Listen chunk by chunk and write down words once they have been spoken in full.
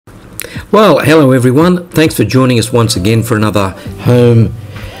Well, hello everyone. Thanks for joining us once again for another home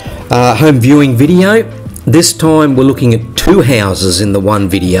viewing video. This time we're looking at two houses in the one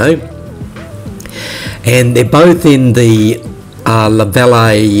video, and they're both in the La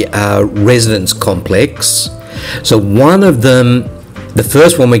Valle residence complex. So one of them, the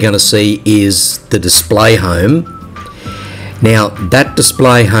first one we're going to see, is the display home. Now that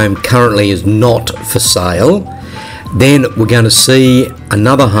display home currently is not for sale. Then we're going to see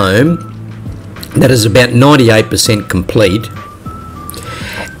another home that is about 98% complete,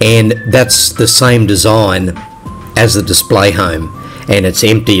 and that's the same design as the display home, and it's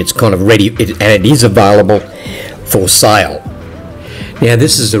empty, it's kind of ready, and it is available for sale. Now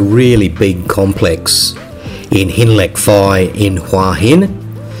this is a really big complex in Hin Lek Phai in Hua Hin.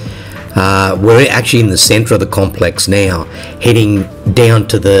 We're actually in the centre of the complex now, heading down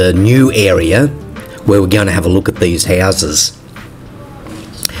to the new area where we're going to have a look at these houses.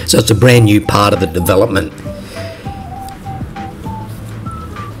 So it's a brand new part of the development.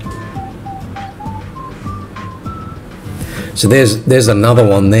 So there's another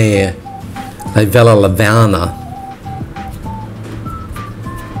one there, a Villa Lavana.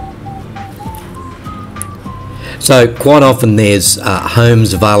 So quite often there's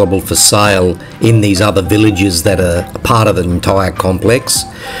homes available for sale in these other villages that are a part of the entire complex,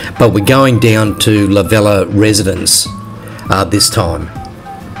 but we're going down to La Vella residence this time.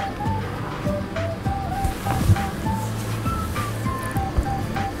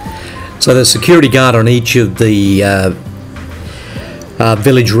 So the security guard on each of the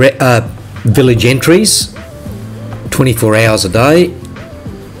village entries, 24 hours a day.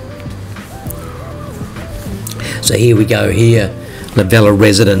 So here we go here, La Vella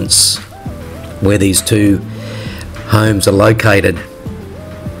residence, where these two homes are located.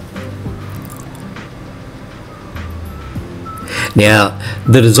 Now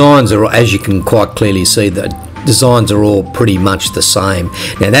the designs are, as you can quite clearly see, the designs are all pretty much the same.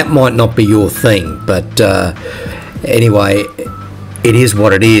 Now that might not be your thing, but anyway, it is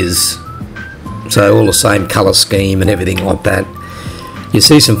what it is. So all the same colour scheme and everything like that. You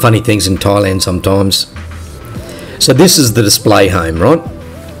see some funny things in Thailand sometimes. So this is the display home, right?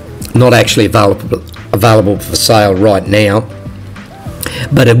 Not actually available for sale right now,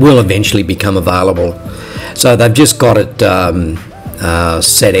 but it will eventually become available. So they've just got it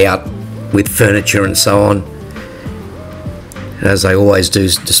set out with furniture and so on, as they always do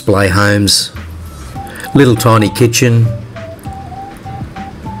display homes. Little tiny kitchen.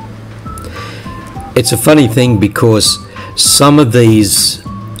 It's a funny thing because some of these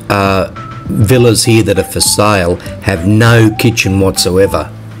villas here that are for sale have no kitchen whatsoever.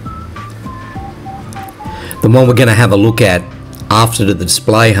 The one we're going to have a look at after the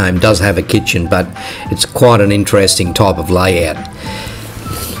display home does have a kitchen, but it's quite an interesting type of layout.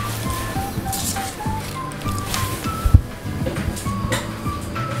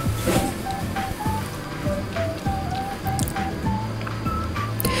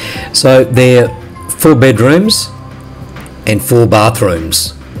 So they're 4 bedrooms and 4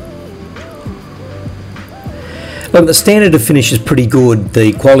 bathrooms. Look, the standard of finish is pretty good.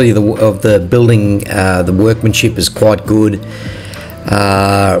 The quality of the building, the workmanship is quite good.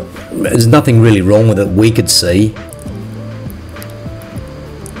 There's nothing really wrong with it we could see.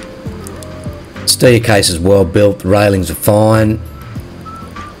 Staircase is well built, the railings are fine.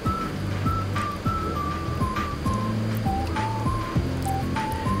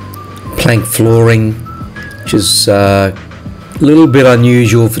 Plank flooring, which is a little bit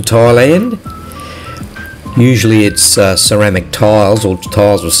unusual for Thailand. Usually it's ceramic tiles or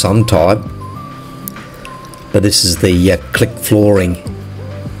tiles of some type, but this is the click flooring.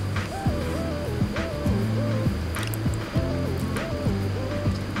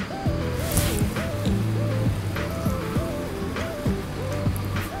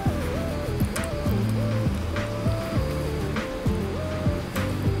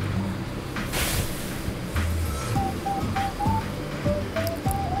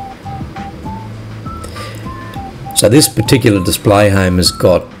 So this particular display home has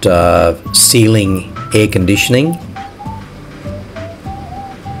got ceiling air conditioning.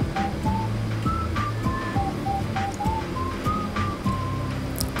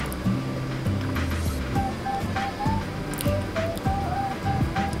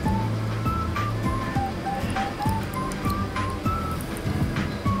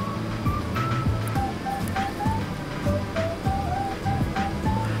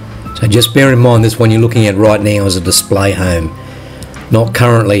 So just bear in mind this one you're looking at right now is a display home, not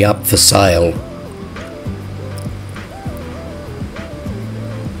currently up for sale.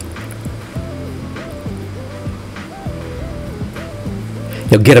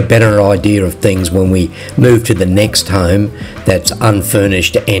 You'll get a better idea of things when we move to the next home that's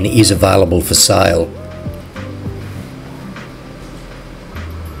unfurnished and is available for sale.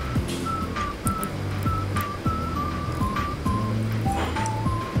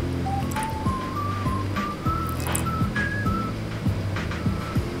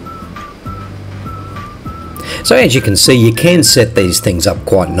 So as you can see, you can set these things up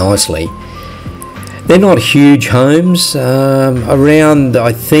quite nicely. They're not huge homes, around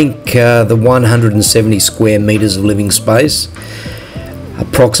I think the 170 square meters of living space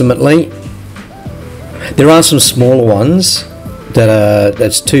approximately. There are some smaller ones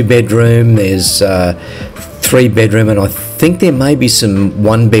that's 2-bedroom, there's 3-bedroom, and I think there may be some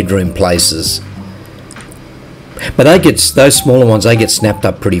 1-bedroom places. But those smaller ones, they get snapped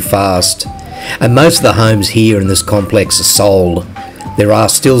up pretty fast. And most of the homes here in this complex are sold. There are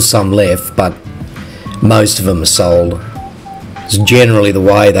still some left, but most of them are sold. It's generally the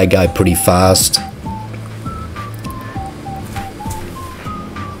way, they go pretty fast.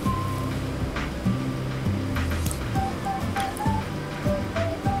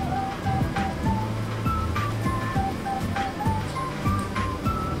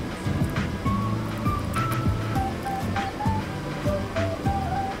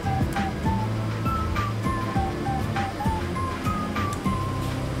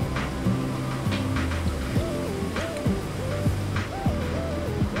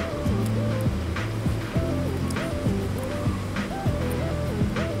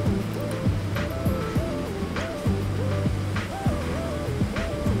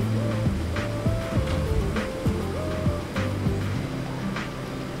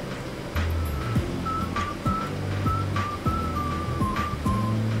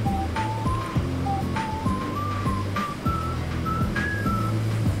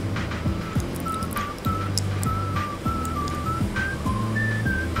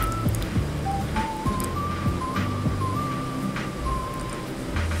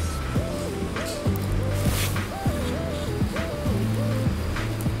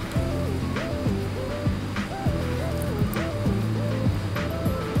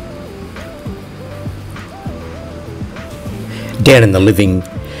 Down in the living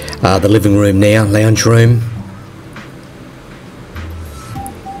room now, lounge room.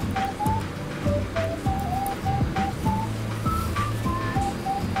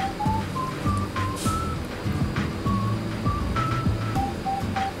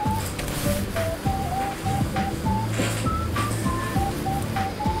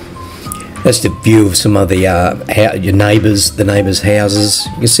 That's the view of some of the your neighbours, the neighbours' houses.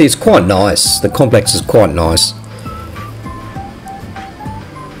 You can see it's quite nice. The complex is quite nice.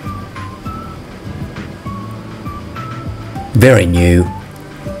 Very new.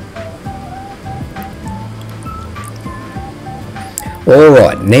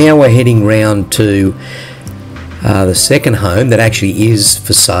 Alright, now we're heading round to the second home that actually is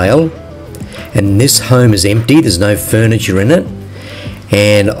for sale. And this home is empty, there's no furniture in it.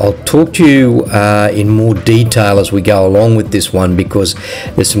 And I'll talk to you in more detail as we go along with this one, because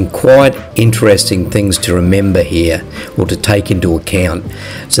there's some quite interesting things to remember here, or to take into account.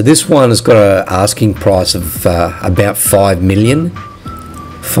 So this one has got an asking price of about 5 million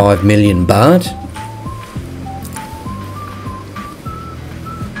baht.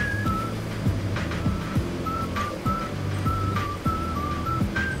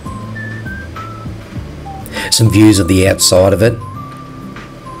 Some views of the outside of it.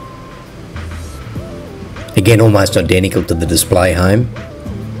 Again, almost identical to the display home.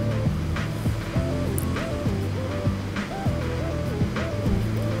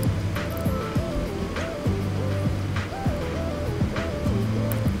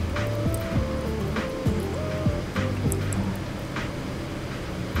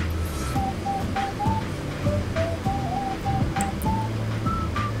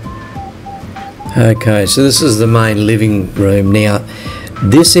 Okay, so this is the main living room. Now,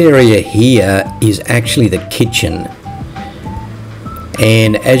 this area here is actually the kitchen,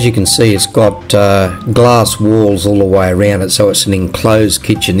 and as you can see, it's got glass walls all the way around it, so it's an enclosed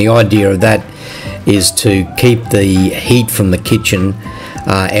kitchen. The idea of that is to keep the heat from the kitchen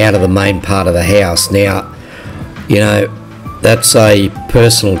out of the main part of the house. Now, you know, that's a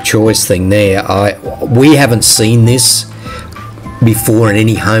personal choice thing there. We haven't seen this before in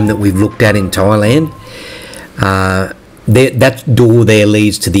any home that we've looked at in Thailand. That door there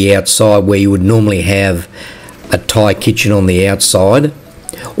leads to the outside, where you would normally have a Thai kitchen on the outside,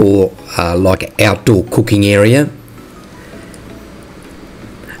 or like an outdoor cooking area.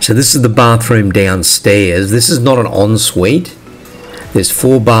 So this is the bathroom downstairs. This is not an ensuite. There's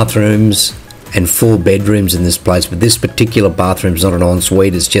 4 bathrooms and 4 bedrooms in this place, but this particular bathroom is not an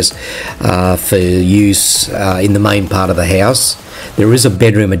ensuite. It's just for use in the main part of the house. There is a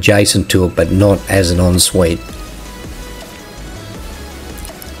bedroom adjacent to it, but not as an ensuite.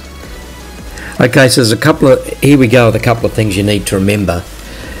 Okay, so there's a couple of, here we go with a couple of things you need to remember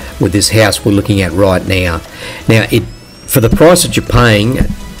with this house we're looking at right now. Now, for the price that you're paying,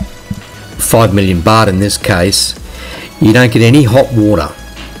 5 million baht in this case, you don't get any hot water.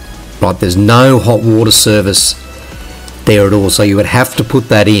 Right, there's no hot water service there at all, so you would have to put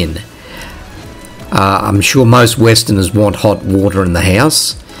that in. I'm sure most Westerners want hot water in the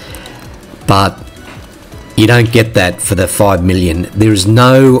house, but you don't get that for the 5 million. There is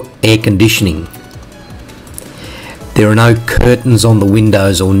no air conditioning. There are no curtains on the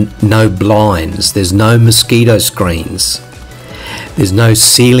windows or no blinds. There's no mosquito screens. There's no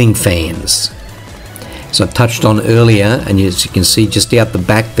ceiling fans. As I touched on earlier, and as you can see just out the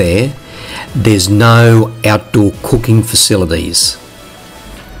back there, there's no outdoor cooking facilities.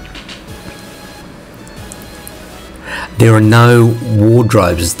 There are no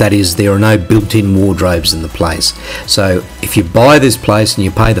wardrobes, that is, there are no built-in wardrobes in the place. So if you buy this place and you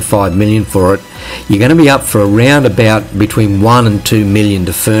pay the 5 million for it, you're going to be up for around about between 1 and 2 million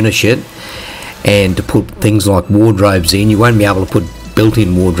to furnish it and to put things like wardrobes in. You won't be able to put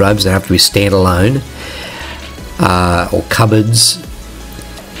built-in wardrobes, they have to be standalone, or cupboards,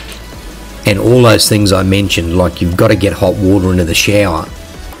 and all those things I mentioned, like you've got to get hot water into the shower.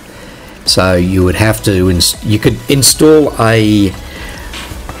 So you would have to, you could install a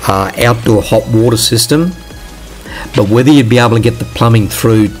outdoor hot water system, but whether you'd be able to get the plumbing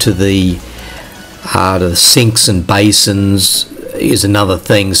through to the sinks and basins is another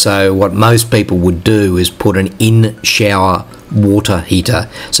thing. So what most people would do is put an in-shower water heater,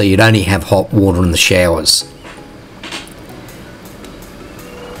 so you'd only have hot water in the showers.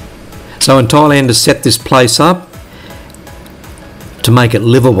 So in Thailand, to set this place up, to make it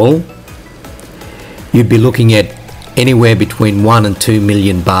livable, you'd be looking at anywhere between 1 and 2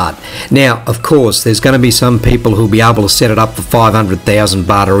 million baht. Now, of course, there's going to be some people who'll be able to set it up for 500,000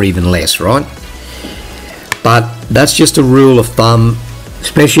 baht or even less, right? But that's just a rule of thumb,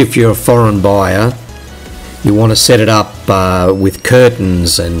 especially if you're a foreign buyer. You want to set it up with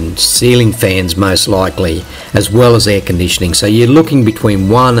curtains and ceiling fans most likely, as well as air conditioning. So you're looking between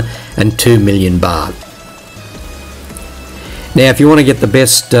 1 and 2 million baht. Now, if you want to get the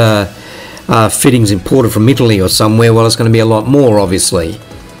best fittings imported from Italy or somewhere, well, it's going to be a lot more, obviously.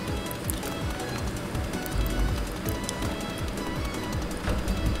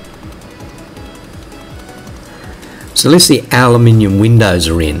 So at least the aluminium windows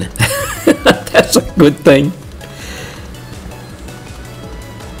are in. That's a good thing.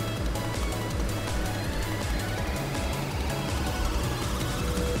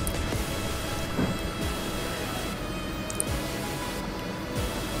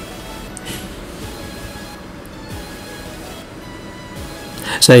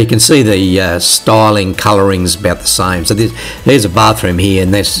 So you can see the styling, colouring's about the same. So there's a bathroom here,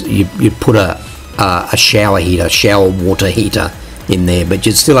 and you'd put a shower heater, shower water heater in there, but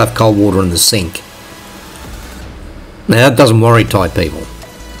you'd still have cold water in the sink. Now that doesn't worry Thai people.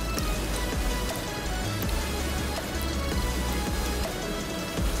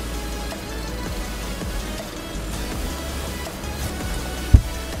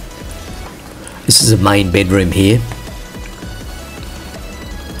 This is a main bedroom here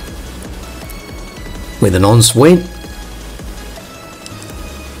with an ensuite.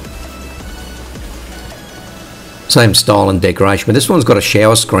 Same style and decoration, but this one's got a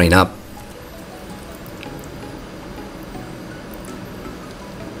shower screen up.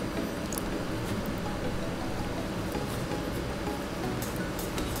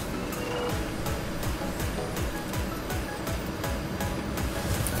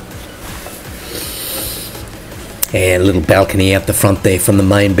 And a little balcony out the front there from the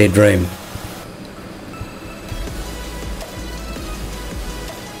main bedroom.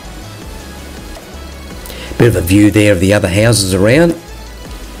 Bit of a view there of the other houses around.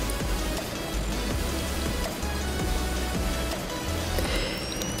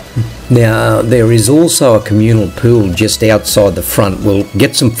 Now there is also a communal pool just outside the front. We'll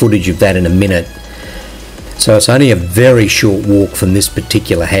get some footage of that in a minute. So it's only a very short walk from this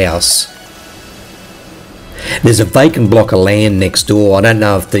particular house. There's a vacant block of land next door. I don't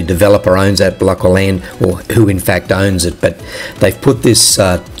know if the developer owns that block of land or who in fact owns it, but they've put this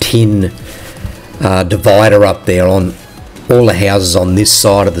tin divider up there on all the houses on this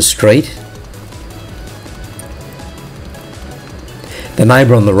side of the street. The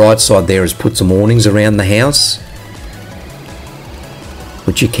neighbour on the right side there has put some awnings around the house,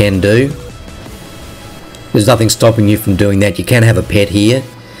 which you can do. There's nothing stopping you from doing that. You can have a pet here.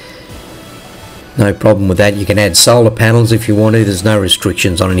 No problem with that. You can add solar panels if you want to. There's no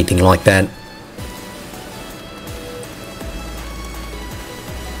restrictions on anything like that.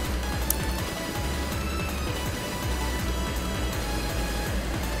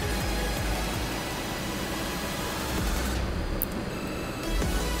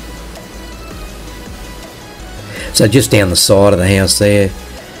 So just down the side of the house there.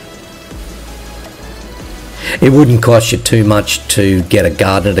 It wouldn't cost you too much to get a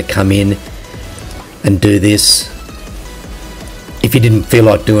gardener to come in and do this if you didn't feel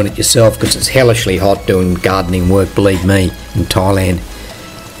like doing it yourself, because it's hellishly hot doing gardening work, believe me, in Thailand.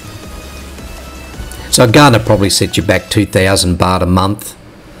 So a gardener probably set you back 2,000 baht a month.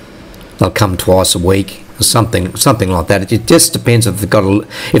 They'll come twice a week or something like that. It just depends if they've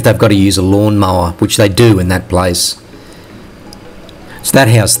got to use a lawnmower, which they do in that place. So that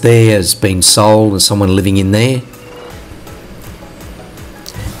house there has been sold. There's someone living in there.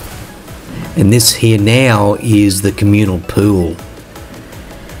 And this here now is the communal pool.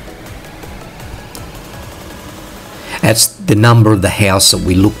 That's the number of the house that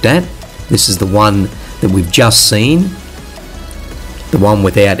we looked at. This is the one that we've just seen. The one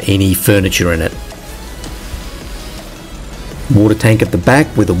without any furniture in it. Water tank at the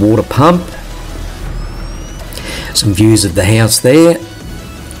back with a water pump. Some views of the house there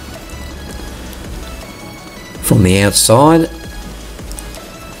from the outside.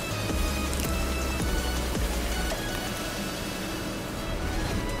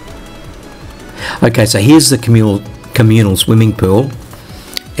 Okay, so here's the communal swimming pool,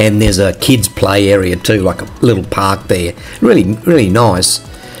 and there's a kids play area too, like a little park there. Really nice.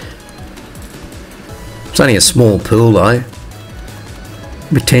 It's only a small pool though.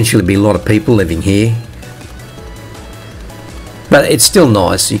 Potentially be a lot of people living here, but it's still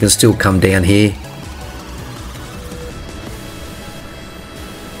nice. You can still come down here.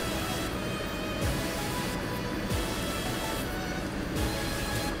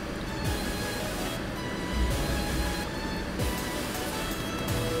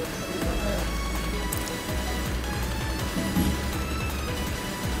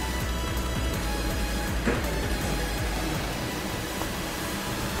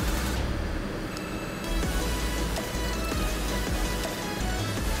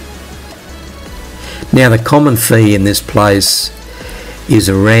 Now the common fee in this place is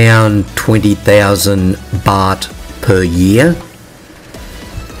around 20,000 baht per year.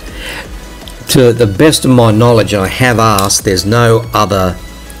 To the best of my knowledge, I have asked, there's no other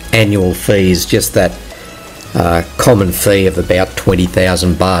annual fees, just that common fee of about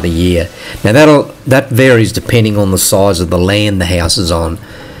 20,000 baht a year. Now that varies depending on the size of the land the house is on,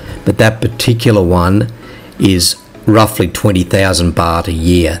 but that particular one is roughly 20,000 baht a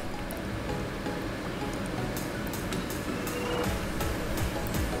year.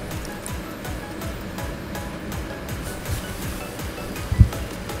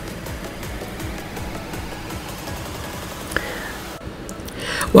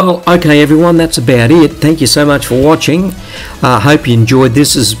 Well, okay everyone, that's about it. Thank you so much for watching. I hope you enjoyed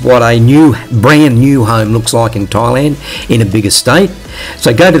this. This is what a brand new home looks like in Thailand in a bigger state.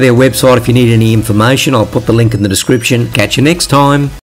 So go to their website if you need any information. I'll put the link in the description. Catch you next time.